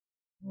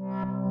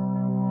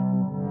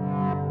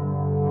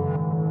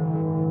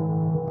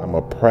I'm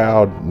a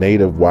proud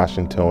native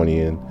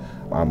Washingtonian.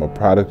 I'm a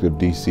product of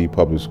DC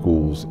Public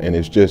Schools, and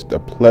it's just a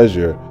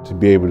pleasure to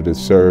be able to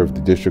serve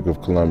the District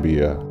of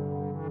Columbia.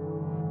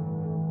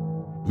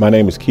 My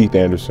name is Keith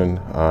Anderson.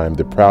 I'm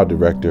the proud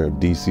director of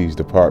DC's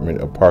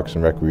Department of Parks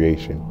and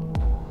Recreation.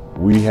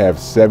 We have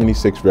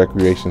 76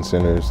 recreation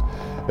centers,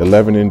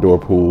 11 indoor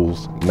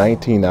pools,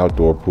 19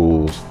 outdoor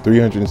pools,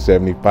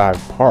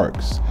 375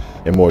 parks,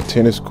 and more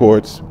tennis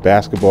courts,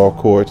 basketball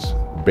courts,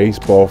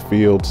 baseball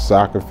fields,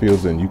 soccer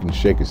fields, and you can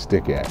shake a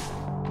stick at.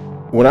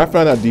 When I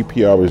found out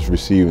DPR was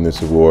receiving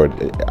this award,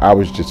 I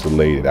was just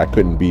elated. I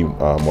couldn't be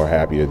more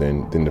happier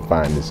than to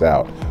find this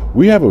out.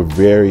 We have a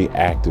very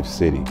active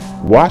city.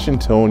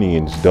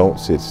 Washingtonians don't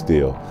sit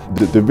still.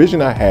 The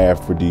vision I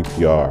have for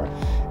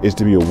DPR is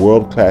to be a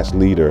world-class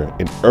leader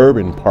in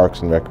urban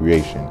parks and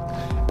recreation.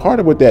 Part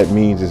of what that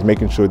means is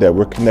making sure that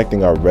we're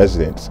connecting our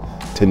residents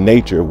to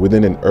nature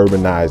within an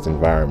urbanized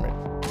environment.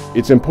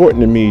 It's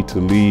important to me to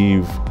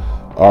leave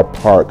our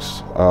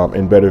parks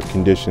in better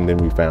condition than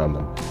we found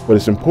them. But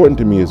it's important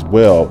to me as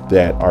well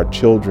that our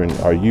children,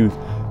 our youth,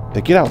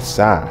 they get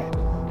outside.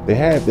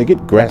 They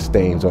get grass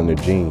stains on their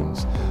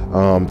jeans,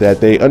 that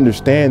they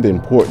understand the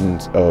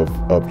importance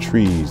of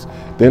trees.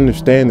 They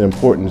understand the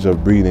importance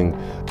of breathing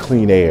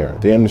clean air.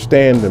 They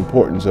understand the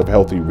importance of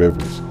healthy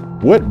rivers.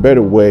 What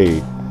better way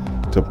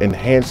to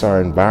enhance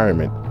our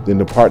environment than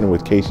to partner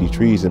with Casey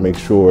Trees and make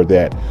sure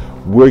that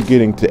we're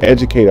getting to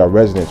educate our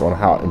residents on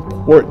how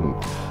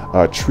important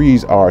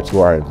trees are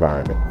to our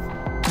environment.